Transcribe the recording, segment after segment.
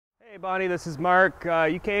Hey Bonnie, this is Mark.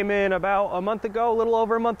 You came in about a month ago, a little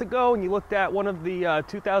over a month ago, and you looked at one of the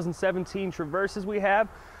 2017 Traverses we have.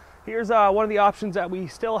 Here's one of the options that we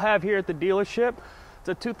still have here at the dealership. It's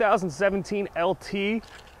a 2017 LT.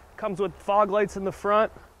 Comes with fog lights in the front,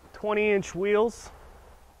 20-inch wheels,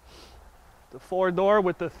 the 4-door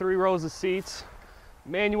with the 3 rows of seats,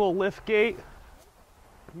 manual lift gate.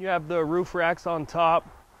 You have the roof racks on top.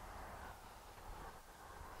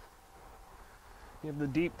 You have the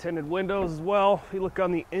deep tinted windows as well. If you look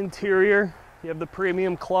on the interior, you have the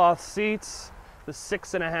premium cloth seats, the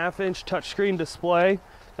 6.5-inch touchscreen display.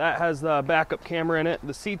 That has the backup camera in it.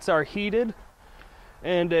 The seats are heated,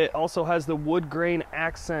 and it also has the wood grain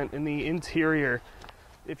accent in the interior.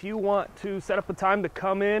 If you want to set up a time to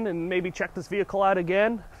come in and maybe check this vehicle out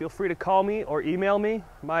again, feel free to call me or email me.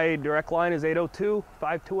 My direct line is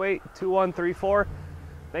 802-528-2134.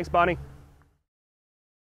 Thanks, Bonnie.